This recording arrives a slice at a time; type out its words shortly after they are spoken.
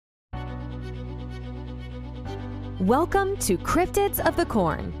Welcome to Cryptids of the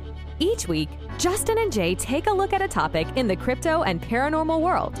Corn. Each week, Justin and Jay take a look at a topic in the crypto and paranormal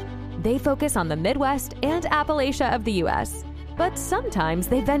world. They focus on the Midwest and Appalachia of the U.S., but sometimes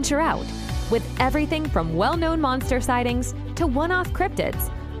they venture out with everything from well-known monster sightings to one-off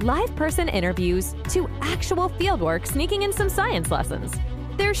cryptids, live person interviews to actual fieldwork sneaking in some science lessons.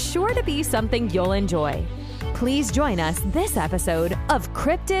 There's sure to be something you'll enjoy. Please join us this episode of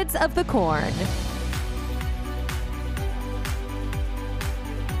Cryptids of the Corn.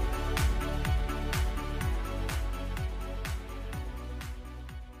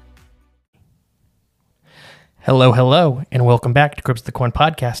 Hello, and welcome back to Cryptids of the Corn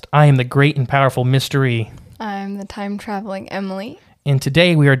podcast. I am the great and powerful Mystery. I'm the time-traveling Emily. And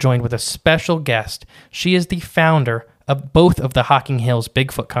today we are joined with a special guest. She is the founder of both of the Hocking Hills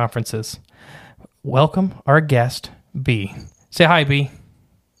Bigfoot Conferences. Welcome our guest, B. Say hi, B.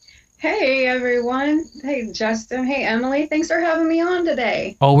 Hey, everyone. Hey, Justin. Hey, Emily. Thanks for having me on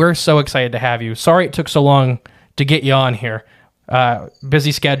today. Oh, we're so excited to have you. Sorry it took so long to get you on here.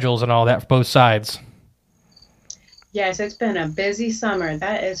 Busy schedules and all that for both sides. Yes, it's been a busy summer,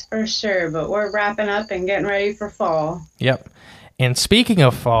 that is for sure, but we're wrapping up and getting ready for fall. Yep. And speaking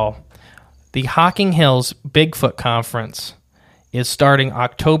of fall, the Hocking Hills Bigfoot Conference is starting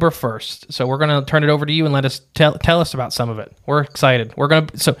October 1st. So we're going to turn it over to you and let us tell us about some of it. We're excited.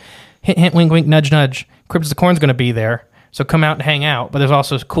 So hint, hint, wink, wink, nudge, nudge. Cryptids of the Corn's going to be there. So come out and hang out. But there's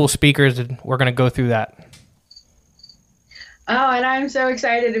also cool speakers, and we're going to go through that. Oh, and I'm so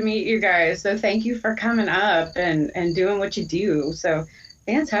excited to meet you guys. So thank you for coming up and doing what you do. So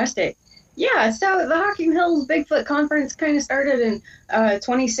fantastic. Yeah, so the Hocking Hills Bigfoot Conference kind of started in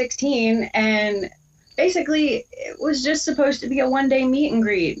 2016. And basically, it was just supposed to be a one-day meet and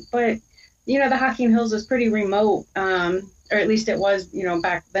greet. But, you know, the Hocking Hills is pretty remote, or at least it was, you know,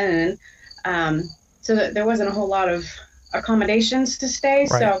 back then. So that there wasn't a whole lot of accommodations to stay.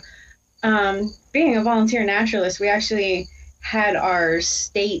 Right. So being a volunteer naturalist, we actually had our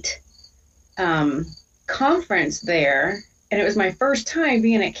state conference there, and it was my first time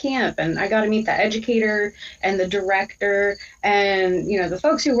being at camp, and I got to meet the educator and the director and, you know, the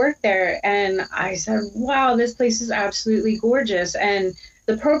folks who work there, and I said, wow, this place is absolutely gorgeous. And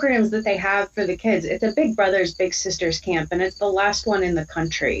the programs that they have for the kids, it's a Big Brothers Big Sisters camp, and it's the last one in the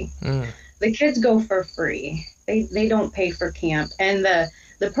country. The kids go for free. They don't pay for camp, and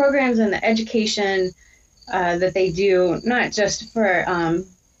the programs and the education that they do, not just for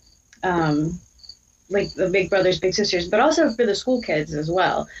like the Big Brothers, Big Sisters, but also for the school kids as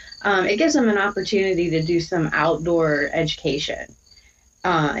well. It gives them an opportunity to do some outdoor education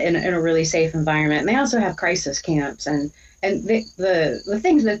in a really safe environment. And they also have crisis camps, and the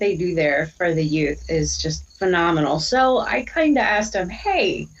things that they do there for the youth is just phenomenal. So I kind of asked them,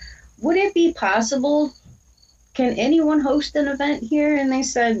 hey, would it be possible? Can anyone host an event here? And they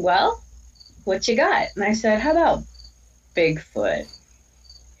said, well, what you got? And I said, how about Bigfoot?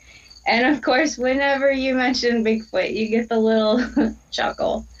 And of course, whenever you mention Bigfoot, you get the little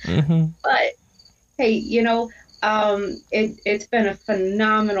chuckle. Mm-hmm. But hey, you know, it's been a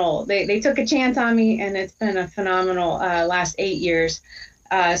phenomenal, they took a chance on me, and it's been a phenomenal last 8 years.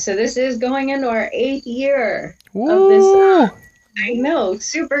 So this is going into our 8th year of this, I know,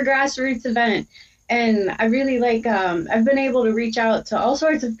 super grassroots event. And I really like, I've been able to reach out to all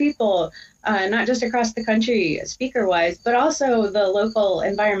sorts of people, not just across the country speaker-wise, but also the local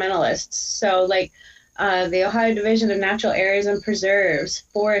environmentalists. So like the Ohio Division of Natural Areas and Preserves,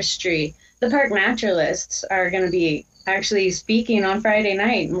 forestry, the park naturalists are going to be actually speaking on Friday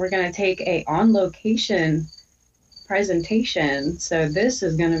night, and we're going to take a on-location presentation. So this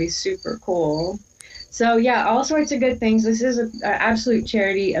is going to be super cool. So yeah, all sorts of good things. This is an absolute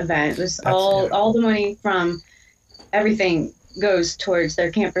charity event. All the money from everything goes towards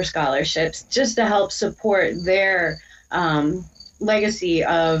their camper scholarships, just to help support their legacy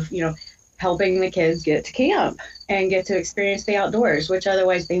of, you know, helping the kids get to camp and get to experience the outdoors, which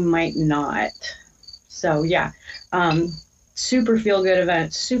otherwise they might not. So yeah, super feel good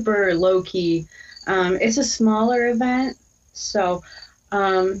event, super low key. It's a smaller event, so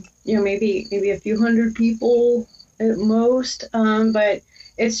you know, maybe a few hundred people at most, but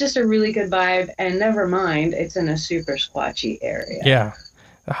it's just a really good vibe, and never mind, it's in a super squatchy area. Yeah,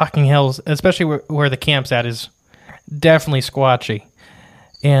 the Hocking Hills, especially where the camp's at, is definitely squatchy,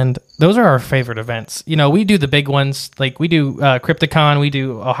 and those are our favorite events. You know, we do the big ones, like we do Crypticon, we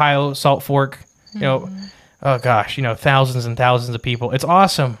do Ohio Salt Fork, you know, oh gosh, you know, thousands and thousands of people. It's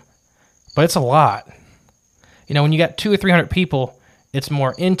awesome, but it's a lot. You know, when you got 200 or 300 people, it's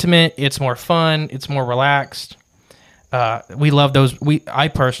more intimate, it's more fun, it's more relaxed. We love those. I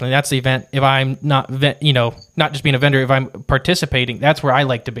personally, that's the event. If I'm not, not just being a vendor, if I'm participating, that's where I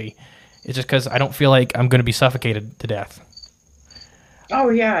like to be. It's just because I don't feel like I'm going to be suffocated to death. Oh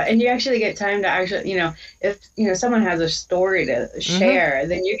yeah, and you actually get time to actually, if someone has a story to share,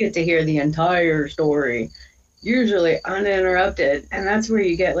 then you get to hear the entire story, usually uninterrupted, and that's where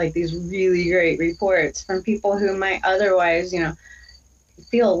you get like these really great reports from people who might otherwise,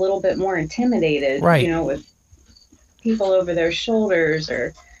 feel a little bit more intimidated, right. With people over their shoulders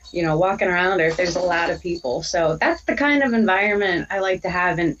or walking around, or if there's a lot of people. So that's the kind of environment I like to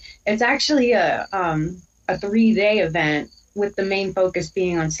have. And it's actually a 3-day event, with the main focus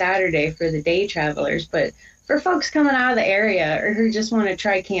being on Saturday for the day travelers. But for folks coming out of the area or who just want to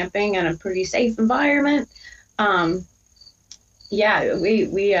try camping in a pretty safe environment, we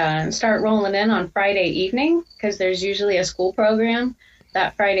start rolling in on Friday evening, because there's usually a school program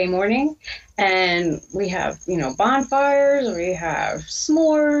that Friday morning. And we have, bonfires, we have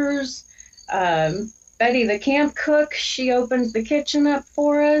s'mores. Betty, the camp cook, she opens the kitchen up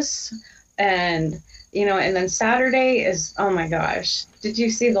for us. And, and then Saturday is, oh my gosh, did you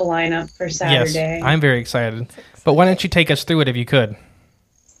see the lineup for Saturday? Yes, I'm very excited. But why don't you take us through it if you could?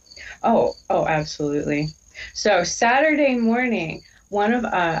 Oh, absolutely. So Saturday morning, one of,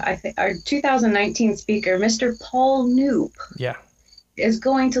 our 2019 speaker, Mr. Paul Knoop, is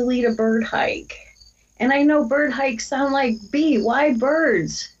going to lead a bird hike. And I know bird hikes sound like, why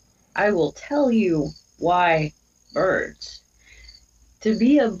birds? I will tell you why birds. To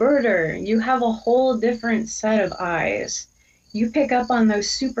be a birder, you have a whole different set of eyes. You pick up on those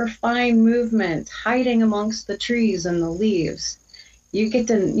super fine movements hiding amongst the trees and the leaves. You get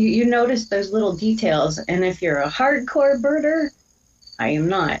to, you notice those little details. And if you're a hardcore birder, I am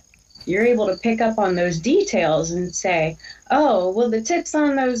not. You're able to pick up on those details and say, oh, well, the tips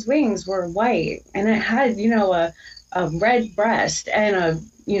on those wings were white, and it had, a red breast and a,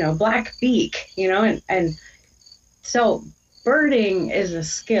 black beak, and so birding is a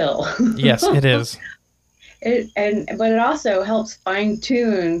skill. Yes, it is. But it also helps fine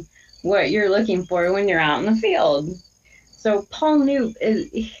tune what you're looking for when you're out in the field. So Paul Knoop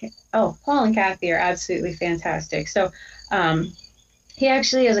Paul and Kathy are absolutely fantastic. So, he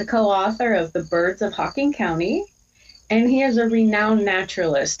actually is a co-author of The Birds of Hocking County, and he is a renowned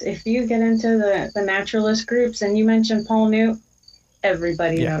naturalist. If you get into the naturalist groups and you mention Paul Knoop,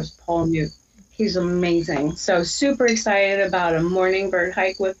 everybody knows Paul Knoop. He's amazing. So super excited about a morning bird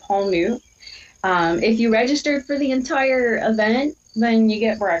hike with Paul Knoop. If you registered for the entire event, then you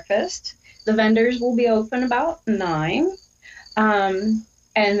get breakfast. The vendors will be open about 9. And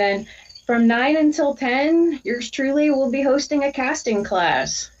then from 9 until 10, yours truly will be hosting a casting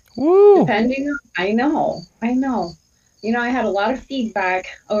class. Woo! I know. I had a lot of feedback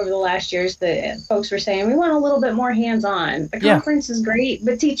over the last years that folks were saying, we want a little bit more hands-on. The conference is great,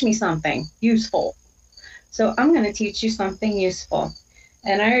 but teach me something useful. So I'm going to teach you something useful.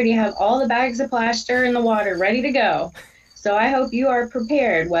 And I already have all the bags of plaster in the water ready to go. So I hope you are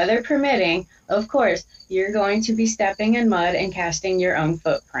prepared, weather permitting. Of course, you're going to be stepping in mud and casting your own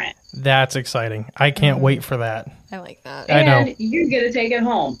footprint. That's exciting. I can't wait for that. I like that. I know. And you get to take it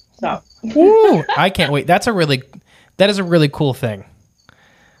home. So. Woo! I can't wait. That is a really cool thing.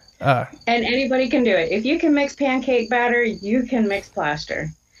 And anybody can do it. If you can mix pancake batter, you can mix plaster.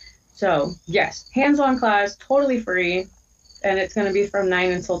 So, yes, hands-on class, totally free, and it's going to be from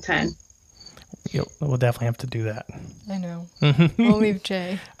 9 until 10. We'll definitely have to do that. I know. We'll leave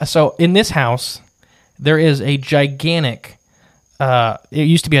Jay. So, in this house, there is a gigantic, it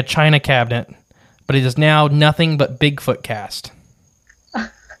used to be a china cabinet, but it is now nothing but Bigfoot cast.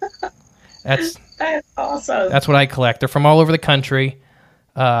 That's awesome. That's what I collect. They're from all over the country.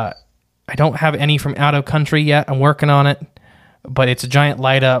 I don't have any from out of country yet. I'm working on it, but it's a giant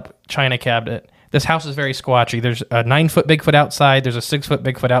light-up china cabinet. This house is very squatchy. There's a 9-foot Bigfoot outside, there's a 6-foot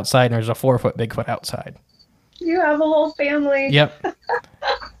Bigfoot outside, and there's a 4-foot Bigfoot outside. You have a whole family. Yep.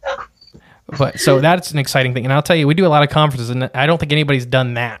 But so that's an exciting thing. And I'll tell you, we do a lot of conferences, and I don't think anybody's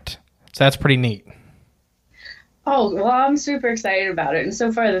done that. So that's pretty neat. Oh, well, I'm super excited about it. And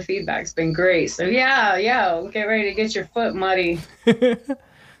so far, the feedback's been great. So, yeah, get ready to get your foot muddy. And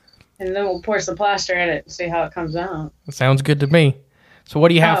then we'll pour some plaster in it and see how it comes out. Sounds good to me. So what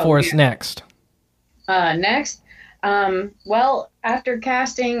do you have for us next? Next, well, after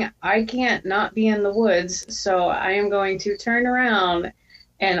casting, I can't not be in the woods. So I am going to turn around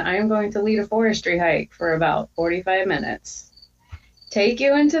and I am going to lead a forestry hike for about 45 minutes. Take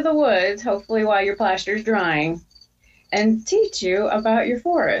you into the woods, hopefully while your plaster's drying, and teach you about your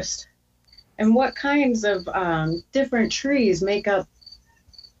forest and what kinds of different trees make up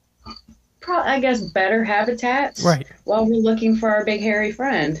I guess, better habitats Right. while we're looking for our big hairy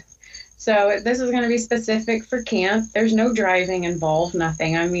friend. So this is going to be specific for camp. There's no driving involved,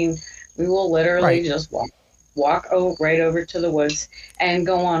 nothing. I mean, we will literally just walk right over to the woods and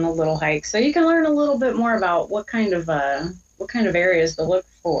go on a little hike. So you can learn a little bit more about what kind of areas to look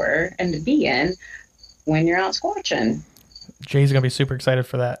for and to be in when you're out squatching. Jay's going to be super excited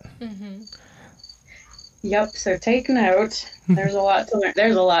for that. Yep, so take note. There's a lot to learn.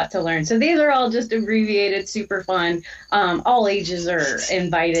 There's a lot to learn. So these are all just abbreviated, super fun. All ages are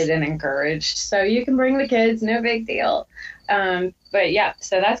invited and encouraged. So you can bring the kids, no big deal. But yeah,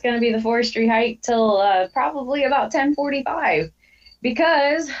 so that's going to be the forestry hike till probably about 10:45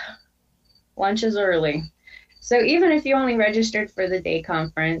 because lunch is early. So even if you only registered for the day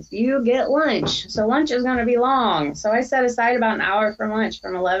conference, you get lunch. So lunch is going to be long. So I set aside about an hour for lunch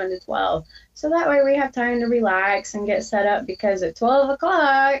from 11 to 12. So that way we have time to relax and get set up because at 12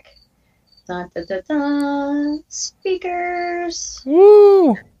 o'clock, speakers.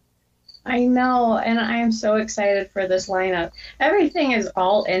 Woo! I know, and I am so excited for this lineup. Everything is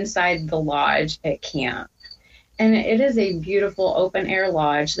all inside the lodge at camp. And it is a beautiful open air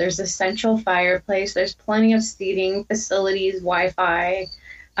lodge. There's a central fireplace. There's plenty of seating, facilities, Wi-Fi.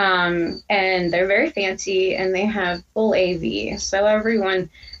 And they're very fancy and they have full AV. So everyone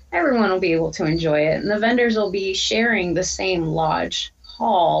will be able to enjoy it. And the vendors will be sharing the same lodge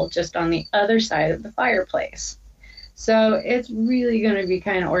hall just on the other side of the fireplace. So it's really going to be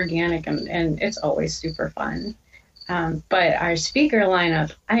kind of organic and it's always super fun. But our speaker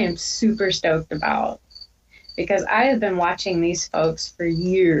lineup, I am super stoked about. Because I have been watching these folks for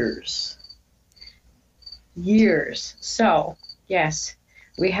years. So, yes,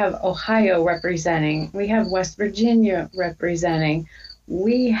 we have Ohio representing. We have West Virginia representing.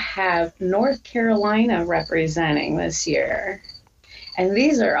 We have North Carolina representing this year. And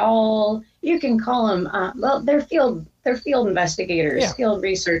these are all, you can call them, they're field investigators, field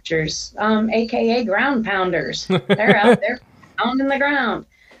researchers, AKA ground pounders. They're out there pounding the ground.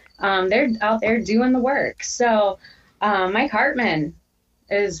 They're out there doing the work. So Mike Hartman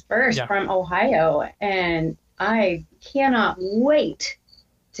is first from Ohio, and I cannot wait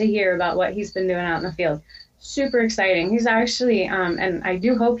to hear about what he's been doing out in the field. Super exciting. He's actually, and I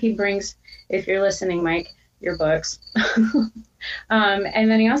do hope he brings, if you're listening, Mike, your books.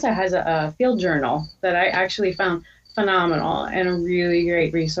 And then he also has a field journal that I actually found phenomenal and a really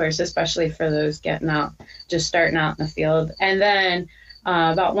great resource, especially for those getting out, just starting out in the field. And then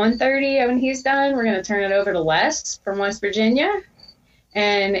about 1:30 when he's done, we're going to turn it over to Les from West Virginia.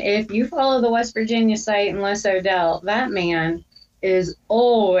 And if you follow the West Virginia site in Les Odell, that man is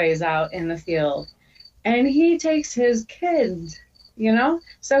always out in the field. And he takes his kids,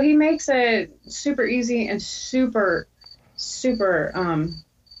 So he makes it super easy and super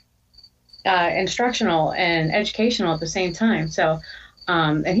instructional and educational at the same time. So,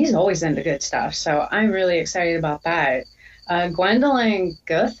 and he's always into good stuff. So I'm really excited about that. Gwendolyn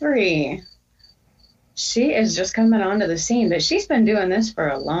Guthrie, she is just coming onto the scene, but she's been doing this for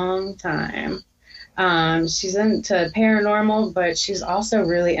a long time. She's into paranormal, but she's also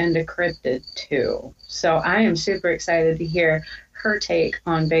really into cryptid too. So I am super excited to hear her take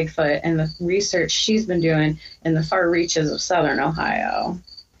on Bigfoot and the research she's been doing in the far reaches of southern Ohio.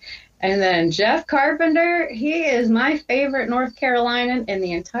 And then Jeff Carpenter, he is my favorite North Carolinian in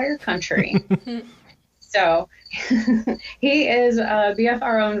the entire country. So he is a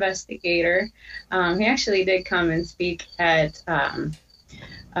BFRO investigator. He actually did come and speak at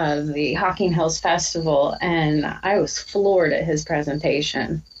the Hocking Hills Festival, and I was floored at his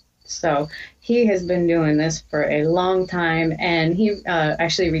presentation. So he has been doing this for a long time, and he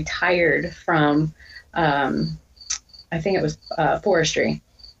actually retired from, I think it was forestry.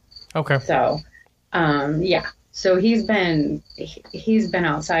 Okay. So, So he's been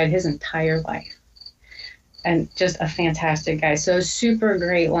outside his entire life. And just a fantastic guy. So super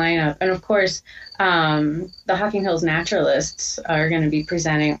great lineup. And of course, the Hocking Hills Naturalists are going to be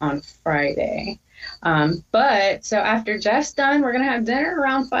presenting on Friday. But so after Jeff's done, we're going to have dinner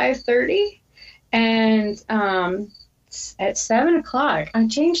around 5:30. And at 7 o'clock, I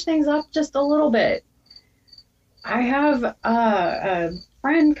changed things up just a little bit. I have a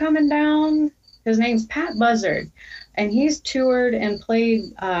friend coming down. His name's Pat Buzzard. And he's toured and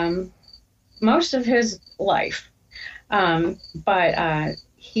played most of his life. But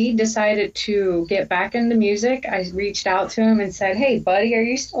he decided to get back into music. I reached out to him and said, hey, buddy, are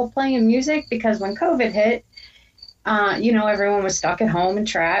you still playing music? Because when COVID hit, everyone was stuck at home and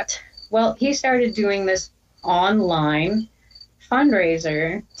trapped. Well, he started doing this online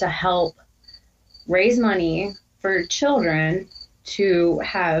fundraiser to help raise money for children to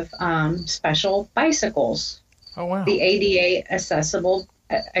have special bicycles, Oh, wow. the ADA accessible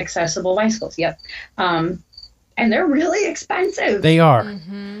bicycles. Yep. And they're really expensive. They are.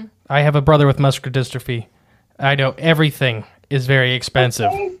 I have a brother with muscular dystrophy. I know everything is very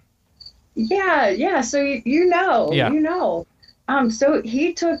expensive. Okay. Yeah. So you know. So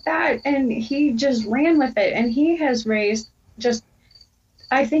he took that and he just ran with it, and he has raised just,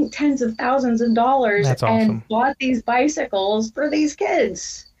 I think, tens of thousands of dollars. That's awesome. And bought these bicycles for these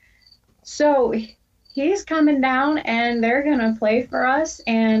kids. So he's coming down, and they're gonna play for us,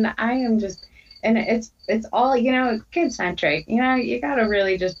 and I am just, and it's all, kid centric. You gotta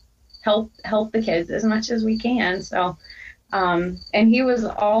really just help the kids as much as we can. So, and he was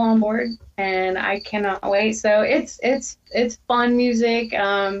all on board, and I cannot wait. So it's fun music,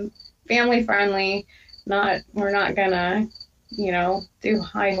 family friendly. We're not gonna, do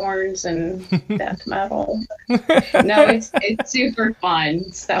high horns and death metal. No, it's super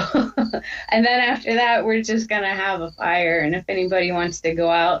fun. So, and then after that, we're just gonna have a fire, and if anybody wants to go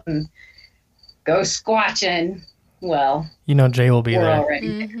out and go squatching, well, Jay will be we're there.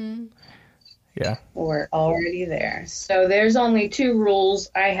 already there. Yeah. We're already there. So there's only 2 rules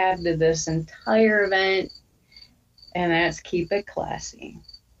I have to this entire event, and that's keep it classy.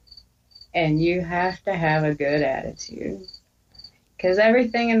 And you have to have a good attitude, because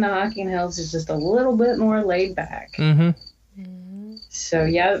everything in the Hocking Hills is just a little bit more laid back. So,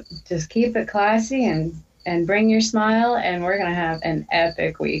 just keep it classy and bring your smile, and we're going to have an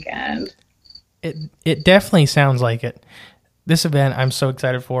epic weekend. It definitely sounds like it. This event I'm so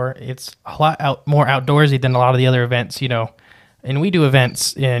excited for. It's a lot more outdoorsy than a lot of the other events, And we do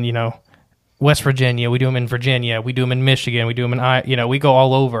events in, West Virginia. We do them in Virginia. We do them in Michigan. We do them in, we go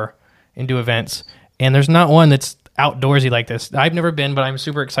all over and do events. And there's not one that's outdoorsy like this. I've never been, but I'm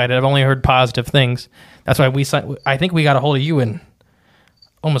super excited. I've only heard positive things. That's why I think we got a hold of you in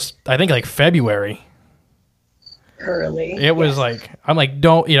like February. Early. It was like, I'm like,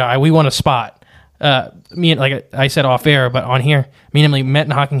 we want a spot. Me and, like I said off air, but on here, me and Emily met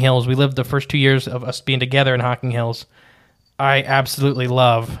in Hocking Hills. We lived the first 2 years of us being together in Hocking Hills. I absolutely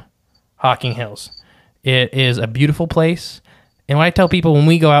love Hocking Hills. It is a beautiful place. And when I tell people when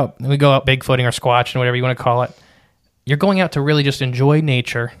we go out bigfooting or squatching, whatever you want to call it, you're going out to really just enjoy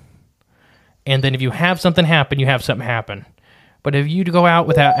nature. And then if you have something happen, you have something happen. But if you go out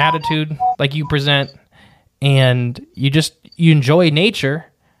with that attitude like you present, and you enjoy nature,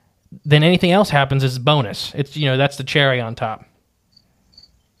 then anything else happens is bonus. It's, that's the cherry on top.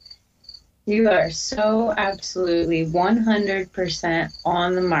 You are so absolutely 100%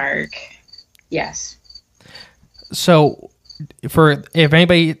 on the mark. Yes. So, if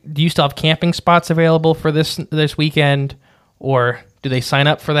anybody, do you still have camping spots available for this weekend, or do they sign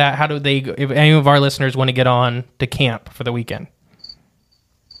up for that? How do they, if any of our listeners want to get on to camp for the weekend?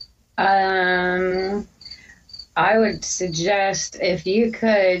 I would suggest if you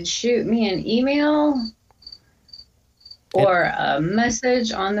could shoot me an email or a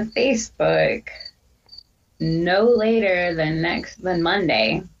message on the Facebook no later than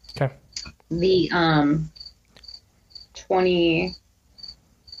Monday. Okay. The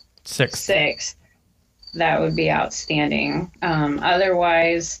 26th. That would be outstanding.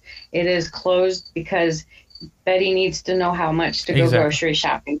 Otherwise, it is closed because Betty needs to know how much to go grocery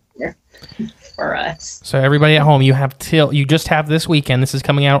shopping for us. So everybody at home, you just have this weekend. This is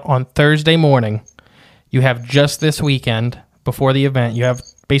coming out on Thursday morning. You have just this weekend before the event. You have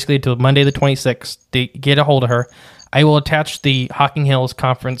basically until Monday the 26th to get a hold of her. I will attach the Hocking Hills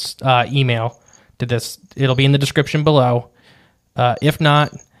Conference email to this. It'll be in the description below. If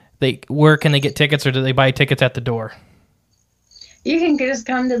not, where can they get tickets, or do they buy tickets at the door? You can just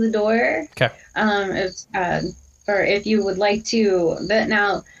come to the door. Okay. Or if you would like to,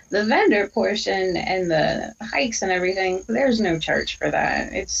 now the vendor portion and the hikes and everything, there's no charge for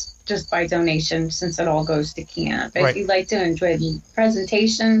that. It's just by donation, since it all goes to camp. If you'd like to enjoy the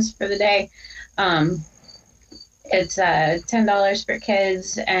presentations for the day, it's $10 for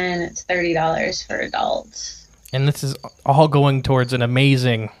kids and it's $30 for adults. And this is all going towards an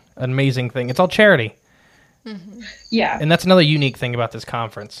amazing thing. It's all charity. Mm-hmm. Yeah. And that's another unique thing about this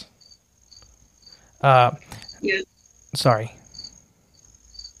conference. Yeah. Sorry.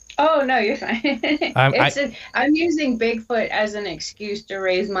 Oh, no, you're fine. I'm using Bigfoot as an excuse to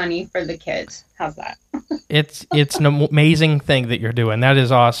raise money for the kids. How's that? It's an amazing thing that you're doing. That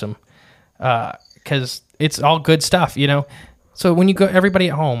is awesome. Because it's all good stuff, So when you go, everybody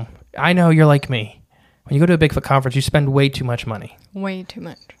at home, I know you're like me. When you go to a Bigfoot conference, you spend way too much money. Way too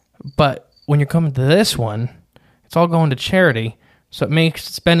much. But when you're coming to this one, it's all going to charity, so it makes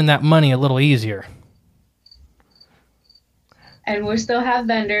spending that money a little easier. And we'll still have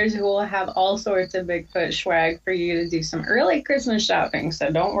vendors who will have all sorts of Bigfoot swag for you to do some early Christmas shopping. So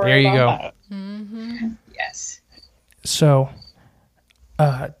don't worry There you about go. that. Mm-hmm. Yes. So,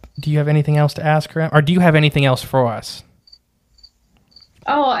 do you have anything else to ask her? Or do you have anything else for us?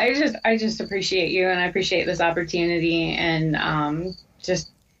 Oh, I just appreciate you, and I appreciate this opportunity, and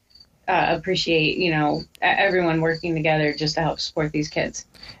appreciate, everyone working together just to help support these kids.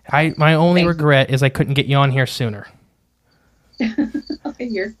 My only regret is I couldn't get you on here sooner.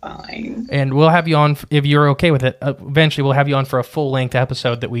 You're fine. And we'll have you on, if you're okay with it, eventually we'll have you on for a full-length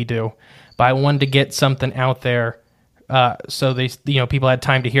episode that we do. But I wanted to get something out there so they, people had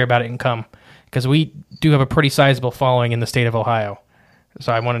time to hear about it and come. Because we do have a pretty sizable following in the state of Ohio.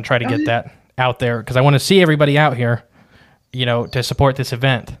 So I want to try to get that out there because I want to see everybody out here, to support this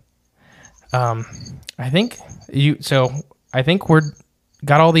event. I think we're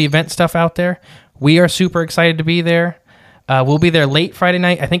got all the event stuff out there. We are super excited to be there. We'll be there late Friday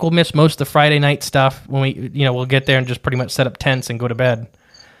night. I think we'll miss most of the Friday night stuff when we'll get there and just pretty much set up tents and go to bed.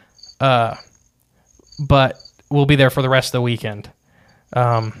 But we'll be there for the rest of the weekend.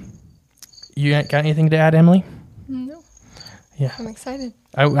 You got anything to add, Emily? No. Yeah. I'm excited.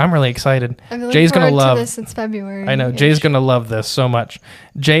 I'm really excited. I've been Jay's looking gonna forward love to this since February. I know Jay's gonna love this so much.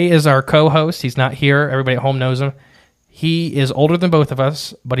 Jay is our co-host. He's not here. Everybody at home knows him. He is older than both of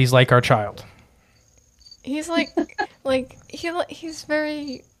us, but he's like our child. He's he's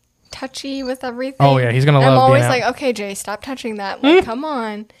very touchy with everything. Oh yeah, he's gonna And love. I'm always being out. like, okay, Jay, stop touching that. Like, come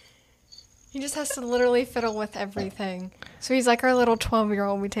on. He just has to literally fiddle with everything. So he's like our little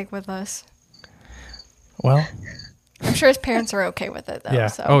 12-year-old we take with us. Well, I'm sure his parents are okay with it though. yeah.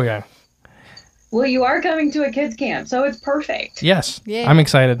 So. Oh yeah. Well, you are coming to a kids camp, so it's perfect. Yes. Yeah. I'm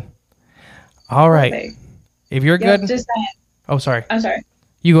excited. All right. Perfect. If you're Yep, good. just that. Oh, sorry. I'm sorry.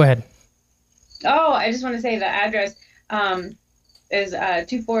 You go ahead. Oh, I just want to say the address is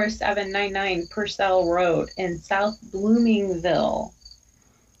 24799 Purcell Road in South Bloomingville.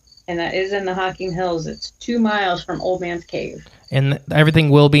 And that is in the Hocking Hills. It's 2 miles from Old Man's Cave. And everything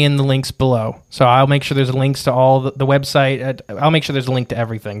will be in the links below. So I'll make sure there's links to all the website. I'll make sure there's a link to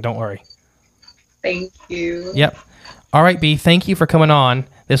everything. Don't worry. Thank you. Yep. All right, B. Thank you for coming on.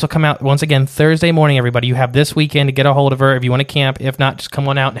 This will come out once again Thursday morning, everybody. You have this weekend to get a hold of her if you want to camp. If not, just come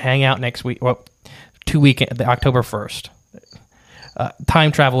on out and hang out next week. Well, 2 weekend, the October 1st.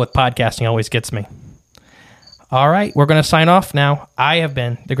 Time travel with podcasting always gets me. All right, we're going to sign off now. I have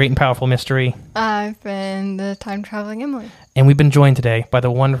been the great and powerful Mystery. I've been the time-traveling Emily. And we've been joined today by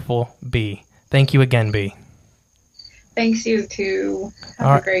the wonderful B. Thank you again, B. Thanks, you too. Have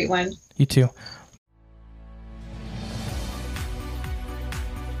All a right. great one. You too.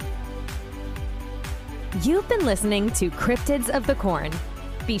 You've been listening to Cryptids of the Corn.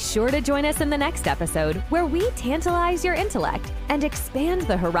 Be sure to join us in the next episode where we tantalize your intellect and expand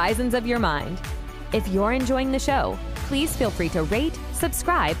the horizons of your mind. If you're enjoying the show, please feel free to rate,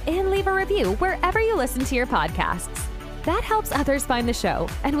 subscribe, and leave a review wherever you listen to your podcasts. That helps others find the show,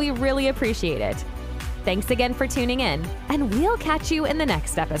 and we really appreciate it. Thanks again for tuning in, and we'll catch you in the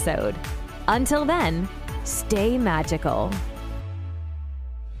next episode. Until then, stay magical.